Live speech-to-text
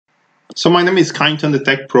So my name is Kainton, the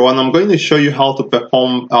Tech Pro, and I'm going to show you how to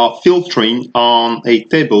perform filtering on a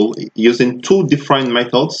table using two different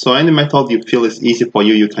methods. So any method you feel is easy for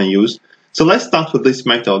you, you can use. So let's start with this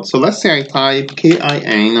method. So let's say I type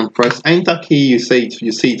KIN and press Enter key. You see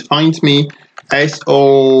it finds me.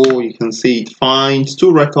 SO, you can see it finds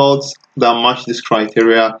two records that match this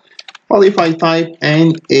criteria. Well, if I type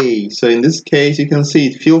NA, so in this case, you can see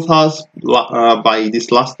it filters by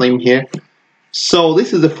this last name here. So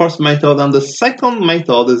this is the first method, and the second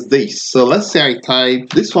method is this. So let's say I type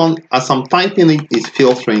this one, as I'm typing it is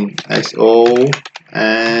filtering SONA.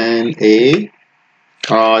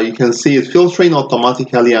 You can see it's filtering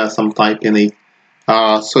automatically as I'm typing it.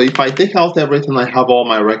 So if I take out everything, I have all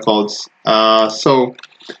my records. So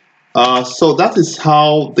that is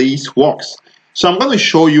how this works. So I'm going to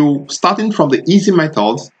show you starting from the easy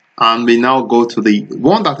methods, and we now go to the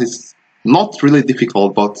one that is not really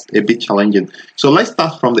difficult but a bit challenging. So let's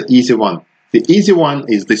start from the easy one. The easy one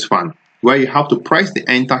is this one, where you have to press the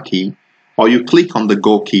Enter key or you click on the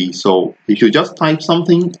Go key. So if you just type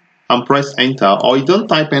something and press Enter, or you don't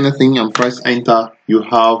type anything and press Enter, you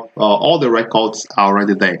have all the records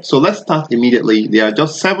already there. So let's start immediately. There are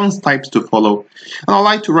just 7 steps to follow, and I'd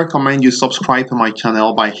like to recommend you subscribe to my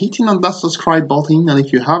channel by hitting on that subscribe button. And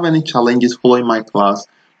if you have any challenges following my class,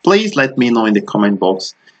 please let me know in the comment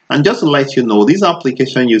box. And just to let you know, this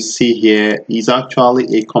application you see here is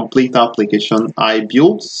actually a complete application I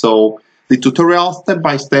built. So the tutorial step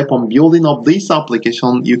by step on building up this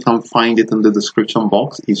application, you can find it in the description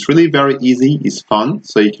box. It's really very easy, it's fun.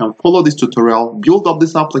 So you can follow this tutorial, build up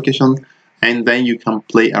this application, and then you can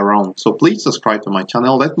play around. So please subscribe to my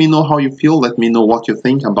channel. Let me know how you feel. Let me know what you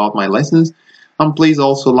think about my lessons. And please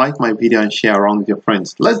also like my video and share around with your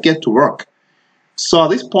friends. Let's get to work. So at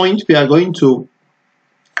this point,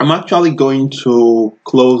 I'm actually going to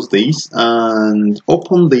close this and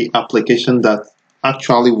open the application that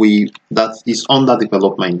is under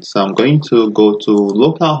development. So I'm going to go to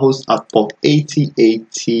localhost at port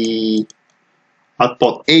 8080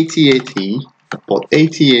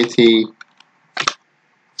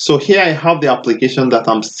 So here I have the application that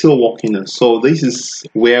I'm still working on. So this is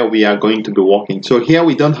where we are going to be working. So here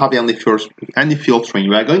we don't have any filtering.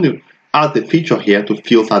 We are going to add the feature here to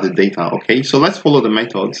filter the data. Okay, so let's follow the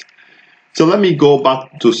methods. So let me go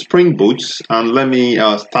back to Spring Boot and let me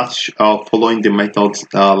start following the methods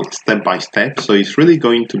step by step. So it's really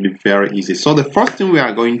going to be very easy. So the first thing we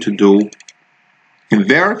are going to do,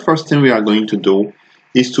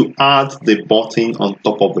 is to add the button on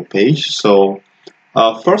top of the page. So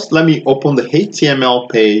first, let me open the HTML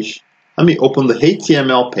page. That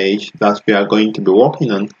we are going to be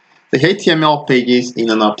working on. The HTML pages in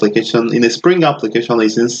an application, in a Spring application,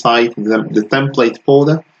 is inside the template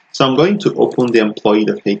folder. So I'm going to open the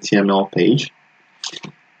employee.html page.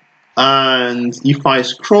 And if I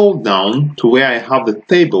scroll down to where I have the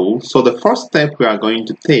table, so the first step we are going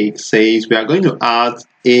to take says we are going to add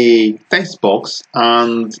a text box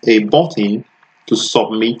and a button to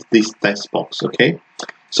submit this text box. Okay.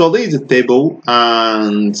 So there is a table,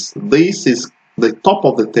 and this is the top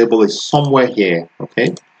of the table is somewhere here.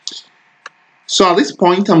 Okay. So at this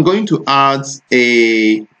point, I'm going to add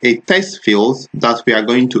a text field that we are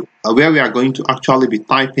going to actually be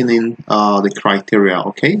typing in the criteria.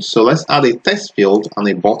 Okay, so let's add a text field and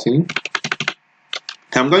a button.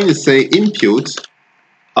 I'm going to say input.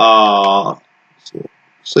 So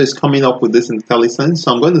it's coming up with this IntelliSense.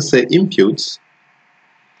 So I'm going to say input.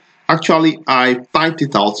 Actually, I typed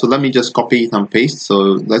it out, so let me just copy it and paste. So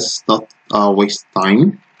let's not waste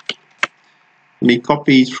time. Let me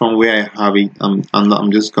copy it from where I have it, and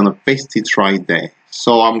I'm just going to paste it right there.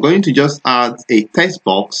 So I'm going to just add a text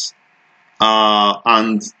box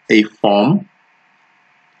and a form.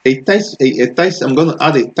 I'm going to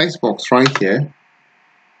add a text box right here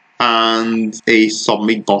and a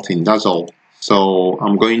submit button. That's all. So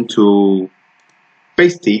I'm going to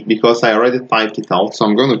paste it because I already typed it out. So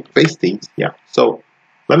I'm going to paste it. Yeah. So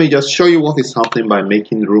let me just show you what is happening by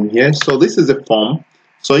making room here. So this is a form.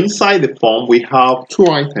 So inside the form, we have 2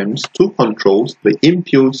 items, 2 controls. The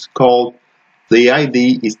input called, the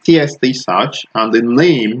ID is TST search, and the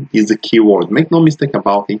name is the keyword. Make no mistake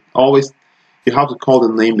about it. Always, you have to call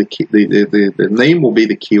the name. The name will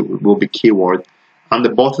be keyword, and the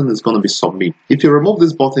button is going to be submit. If you remove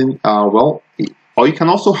this button, or you can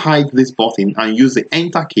also hide this button and use the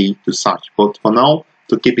Enter key to search. But for now,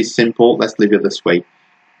 to keep it simple, let's leave it this way.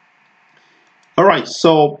 Alright,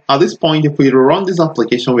 so at this point, if we run this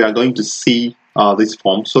application, we are going to see this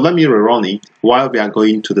form. So let me rerun it while we are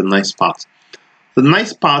going to the next part. The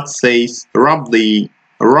next part says wrap this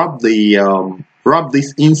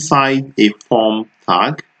inside a form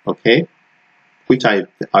tag. okay, which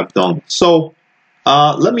I've done. So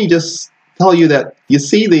let me just tell you that you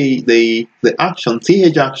see the action,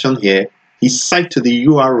 th action here is set to the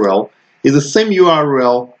URL, is the same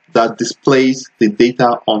URL that displays the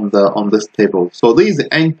data on this table. So this is the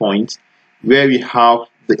endpoint where we have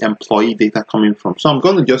the employee data coming from. So I'm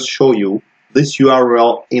going to just show you this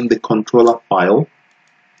URL in the controller file.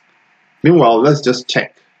 Meanwhile, let's just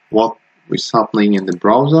check what is happening in the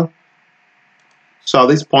browser. So at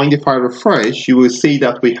this point, if I refresh, you will see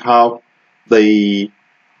that we have the,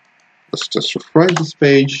 let's just refresh this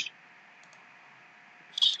page,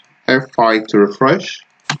 F5 to refresh.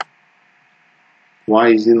 Why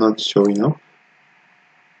is it not showing up?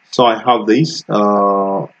 So I have this,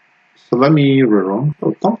 so let me rerun.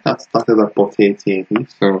 Oh, don't that started at port 8080,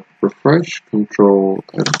 so refresh, control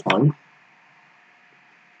F5.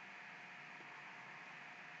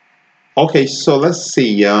 Okay, so let's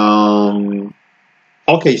see.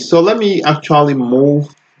 Okay, so let me actually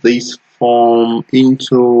move this form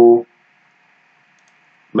into,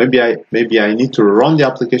 maybe I need to run the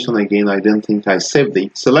application again. I don't think I saved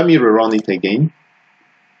it. So let me rerun it again.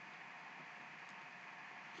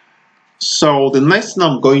 So the next thing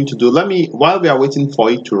I'm going to do, while we are waiting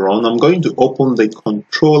for it to run, I'm going to open the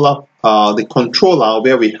controller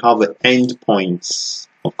where we have the endpoints.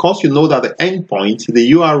 Of course, you know that the endpoint is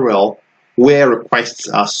the URL where requests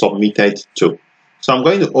are submitted to. So I'm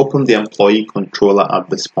going to open the employee controller at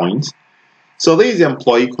this point. So this is the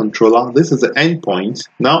employee controller. This is the endpoint.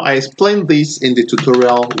 Now I explained this in the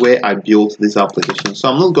tutorial where I built this application. So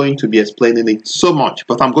I'm not going to be explaining it so much,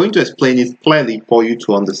 but I'm going to explain it clearly for you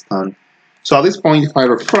to understand. So at this point, if I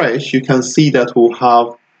refresh, you can see that we'll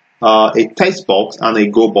have a text box and a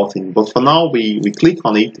go button. But for now, we click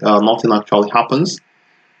on it, nothing actually happens.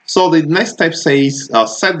 So the next step says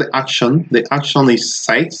set the action. The action is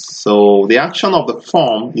set. So the action of the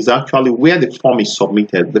form is actually where the form is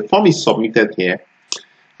submitted. The form is submitted here.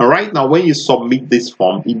 And right now, when you submit this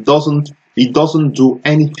form, it doesn't do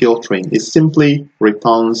any filtering. It simply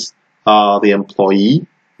returns the employee.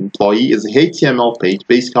 Employee is a HTML page,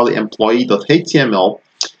 basically employee.html.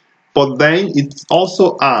 But then it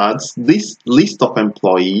also adds this list of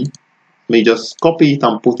employee. Let me just copy it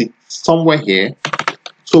and put it somewhere here.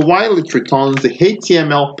 So while it returns the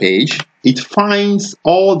HTML page, it finds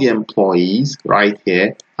all the employees right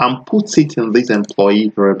here and puts it in this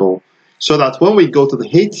employee variable, so that when we go to the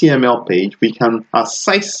HTML page, we can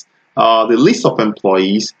access the list of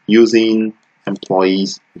employees using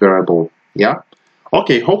employees variable. Yeah.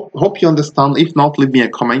 Okay. Hope you understand. If not, leave me a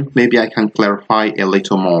comment. Maybe I can clarify a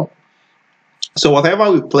little more. So whatever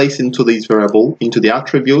we place into this variable, into the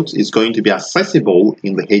attributes, is going to be accessible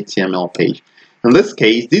in the HTML page. In this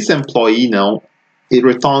case, this employee now, it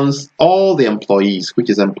returns all the employees, which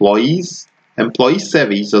is employees, employee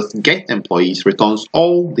service, just get employees, returns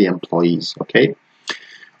all the employees, okay?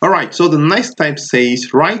 All right, so the next type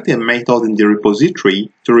says, write a method in the repository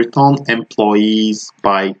to return employees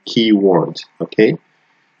by keyword, okay?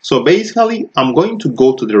 So basically, I'm going to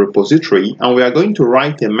go to the repository and we are going to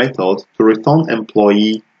write a method to return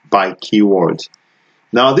employee by keyword.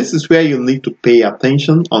 Now, this is where you need to pay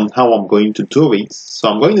attention on how I'm going to do it. So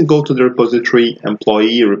I'm going to go to the repository,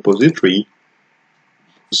 employee repository.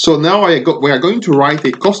 So now we are going to write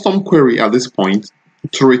a custom query at this point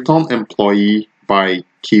to return employee by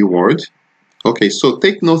keyword. Okay, so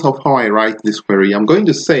take note of how I write this query. I'm going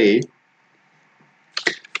to say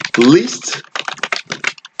list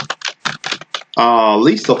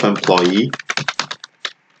of employee.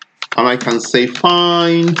 And I can say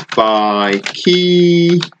find by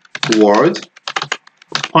keyword,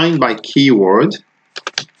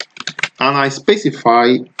 and I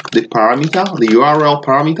specify the parameter, the URL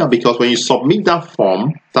parameter, because when you submit that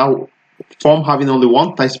form having only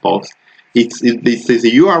one text box, this is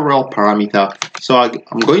a URL parameter. So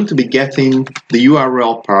I'm going to be getting the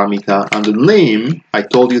URL parameter, and the name, I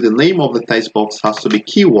told you the name of the text box has to be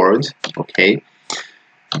keyword, okay?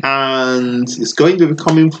 And it's going to be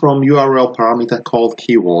coming from URL parameter called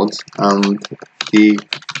keyword, and the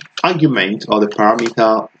argument or the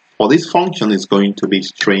parameter for this function is going to be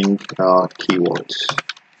string keyword.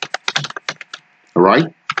 All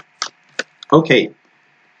right. Okay.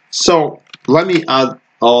 So let me add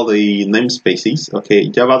all the namespaces. Okay,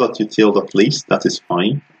 java.util.list. That is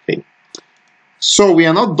fine. Okay. So we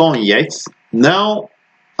are not done yet. Now,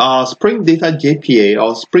 Spring Data JPA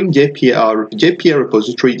or Spring JPA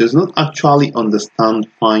repository does not actually understand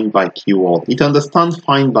find by keyword. It understands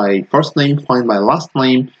find by first name, find by last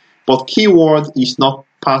name, but keyword is not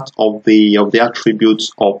part of the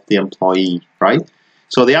attributes of the employee, right?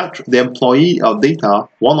 So the employee data,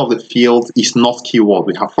 one of the fields is not keyword.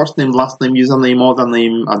 We have first name, last name, username, other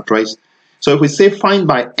name, address. So if we say find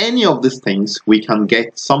by any of these things, we can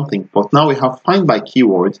get something. But now we have find by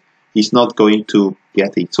keyword, is not going to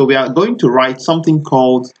get it. So we are going to write something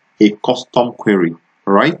called a custom query.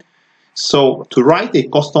 All right. So to write a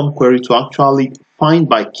custom query to actually find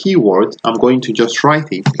by keyword, I'm going to just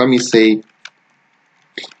write it. Let me say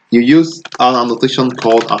you use an annotation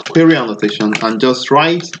called a query annotation and just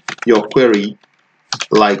write your query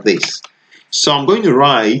like this. So I'm going to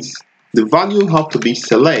write the value have to be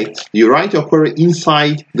select. You write your query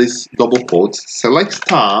inside this double quotes, select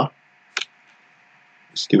star.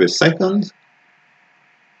 Just give it a second.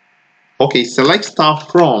 Okay, select star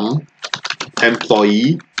from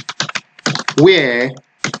employee where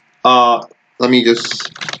let me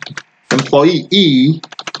just employee E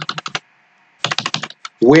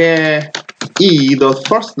where E the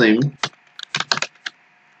first name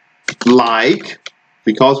like,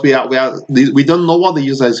 because we don't know what the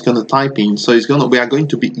user is going to type in, so we are going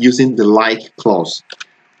to be using the like clause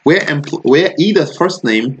where E the first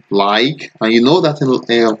name like, and you know that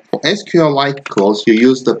for SQL like clause you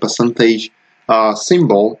use the percentage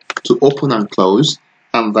symbol to open and close,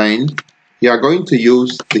 and then you are going to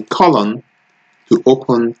use the colon to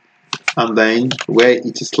open, and then where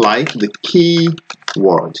it is like the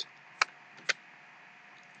keyword.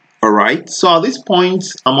 Alright, so at this point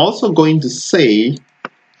I'm also going to say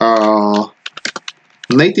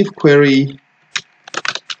native query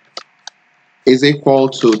is equal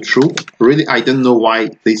to true. Really, I don't know why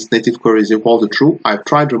this native query is equal to true. I've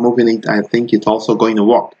tried removing it. I think it's also going to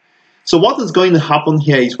work. So what is going to happen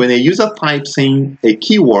here is when a user types in a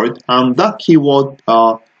keyword and that keyword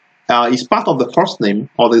is part of the first name,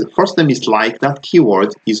 or the first name is like, that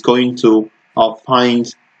keyword is going to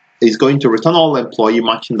return all employee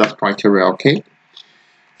matching that criteria, okay?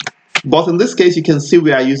 But in this case, you can see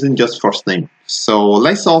we are using just first name. So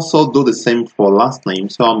let's also do the same for last name.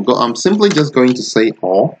 So I'm simply just going to say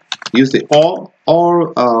or, use the or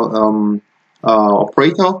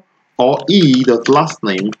operator, or E dot last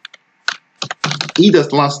name. E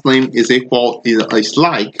dot last name is equal is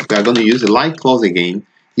like. We are going to use the like clause again.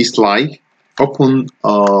 Is like, open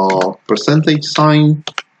percentage sign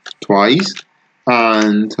twice,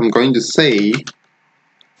 and I'm going to say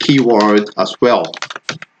keyword as well.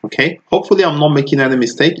 Okay, hopefully I'm not making any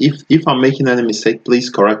mistake. If I'm making any mistake, please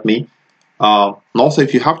correct me. And also,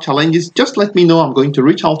 if you have challenges, just let me know. I'm going to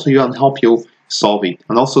reach out to you and help you solve it.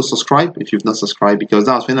 And also subscribe if you've not subscribed, because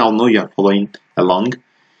that's when I'll know you're following along.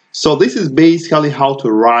 So this is basically how to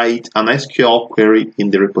write an SQL query in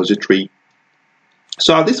the repository.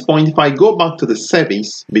 So at this point, if I go back to the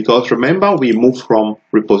service, because remember we moved from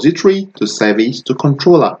repository to service to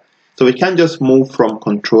controller. So we can't just move from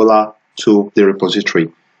controller to the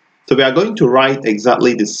repository. So we are going to write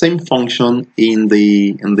exactly the same function in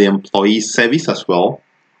the employee service as well.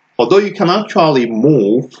 Although you can actually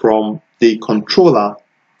move from the controller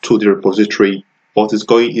to the repository, but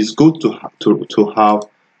it's good to have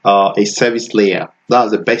a service layer.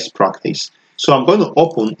 That's the best practice. So I'm going to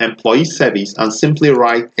open employee service and simply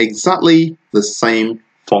write exactly the same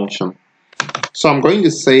function. So I'm going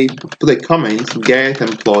to say, put a comment, get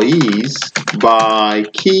employees by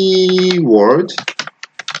keyword,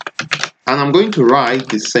 and I'm going to write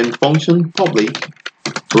the same function, public,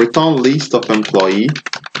 return list of employee,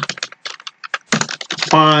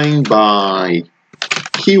 find by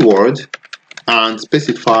keyword, and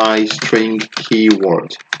specify string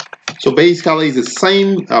keyword. So basically it's the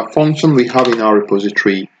same function we have in our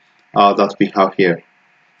repository that we have here.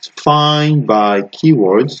 Find by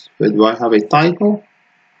keywords. Where do I have a typo?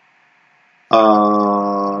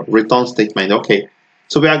 Return statement. Okay,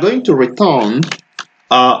 so we are going to return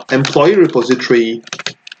employee repository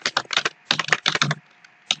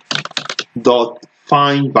dot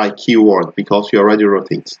find by keyword, because we already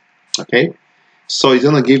wrote it. Okay, so it's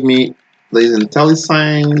gonna give me this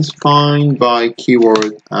IntelliSense find by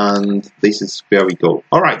keyword, and this is where we go.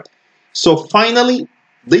 All right, so finally,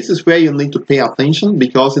 this is where you need to pay attention,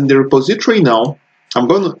 because in the repository now,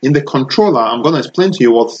 in the controller, I'm going to explain to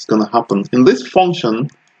you what's going to happen. In this function,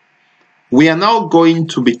 we are now going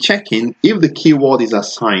to be checking if the keyword is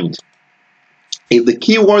assigned. If the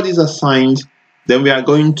keyword is assigned, then we are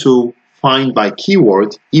going to find by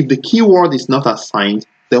keyword. If the keyword is not assigned,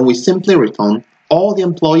 then we simply return all the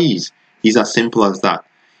employees. It's as simple as that.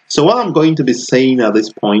 So what I'm going to be saying at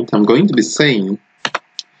this point, I'm going to be saying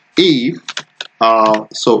if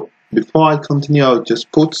so before I continue, I'll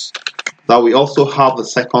just put that we also have the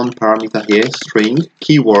second parameter here, string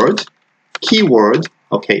keyword.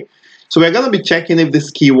 Okay, So we're going to be checking if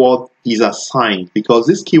this keyword is assigned, because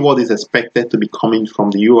this keyword is expected to be coming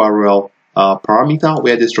from the URL parameter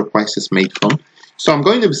where this request is made from. So I'm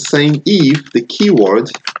going to be saying if the keyword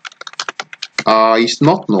is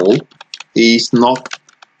not null. If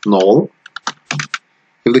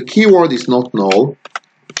the keyword is not null,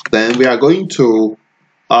 then we are going to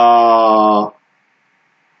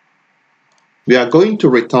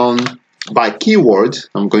return by keyword.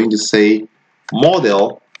 I'm going to say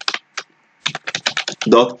model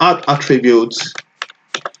dot add attributes,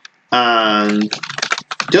 and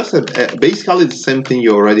just basically the same thing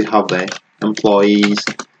you already have there, employees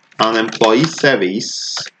and employee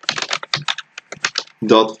service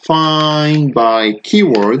dot find by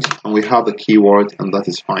keyword, and we have the keyword, and that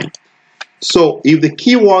is fine. So if the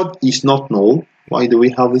keyword is not null, why do we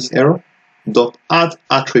have this error? Dot add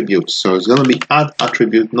attributes. So it's going to be add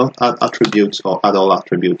attribute, not add attributes or add all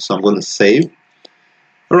attributes. So I'm going to save.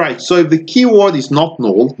 Alright, so if the keyword is not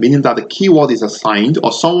null, meaning that the keyword is assigned,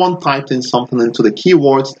 or someone typed in something into the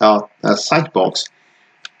keywords site box,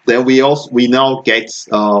 then we now get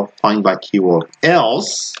find by keyword.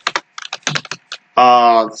 Else,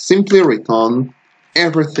 simply return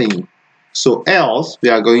everything. So else, we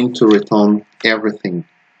are going to return everything.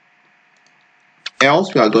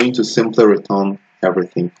 Else, we are going to simply return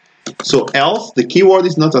everything. So else, the keyword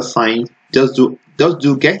is not assigned. Just do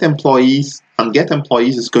get employees, and get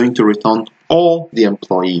employees is going to return all the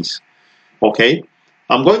employees. Okay,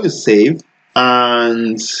 I'm going to save,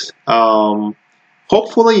 and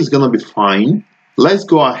hopefully it's going to be fine. Let's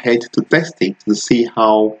go ahead to test it to see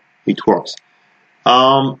how it works.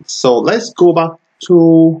 So let's go back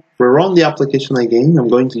to rerun the application again. I'm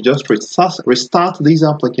going to just restart this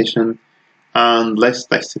application, and let's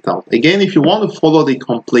test it out. Again, if you want to follow the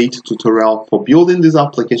complete tutorial for building this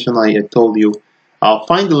application I told you, I'll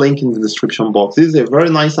find the link in the description box. This is a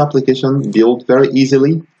very nice application, built very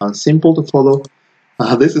easily and simple to follow.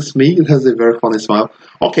 This is me, it has a very funny smile.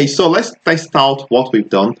 Okay, so let's test out what we've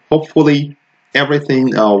done. Hopefully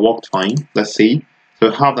everything worked fine. Let's see. So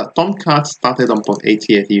we have that Tomcat started on port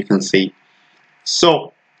 88, you can see.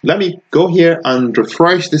 So let me go here and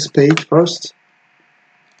refresh this page first.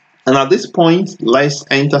 And at this point, let's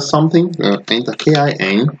enter something, enter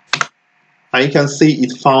KIN. And you can see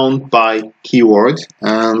it found by keyword.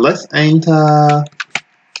 And let's enter,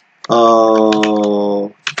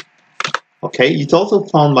 okay, it's also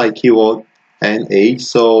found by keyword and age.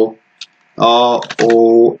 So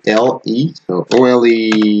OLE, so OLE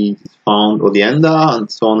is found Oleander,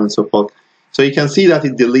 and so on and so forth. So you can see that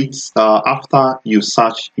it deletes after you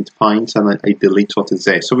search, it finds and it deletes what is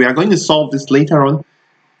there. So we are going to solve this later on.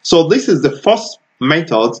 So this is the first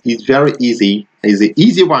method. It's very easy. It's the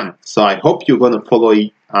easy one. So I hope you're going to follow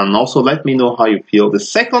it, and also let me know how you feel. The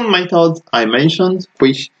second method I mentioned,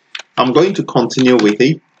 which I'm going to continue with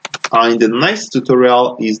it. In the next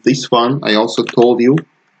tutorial is this one. I also told you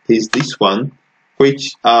is this one,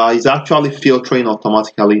 which is actually filtering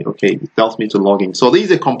automatically. Okay, it tells me to log in. So this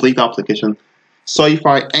is a complete application. So if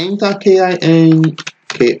I enter KIN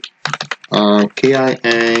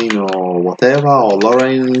or whatever, or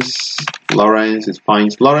Lawrence, it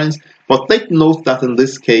finds Lawrence. But take note that in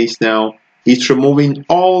this case now, it's removing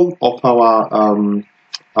all of our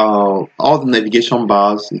all the navigation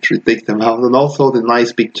bars. It takes them out, and also the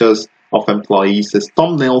nice pictures of employees. The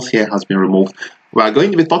thumbnails here has been removed. We are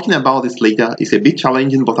going to be talking about this later. It's a bit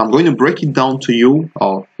challenging, but I'm going to break it down to you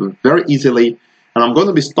very easily. And I'm going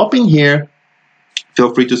to be stopping here.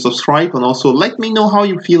 Feel free to subscribe, and also let me know how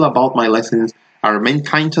you feel about my lessons. I remain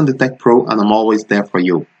Kind the Tech Pro, and I'm always there for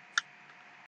you.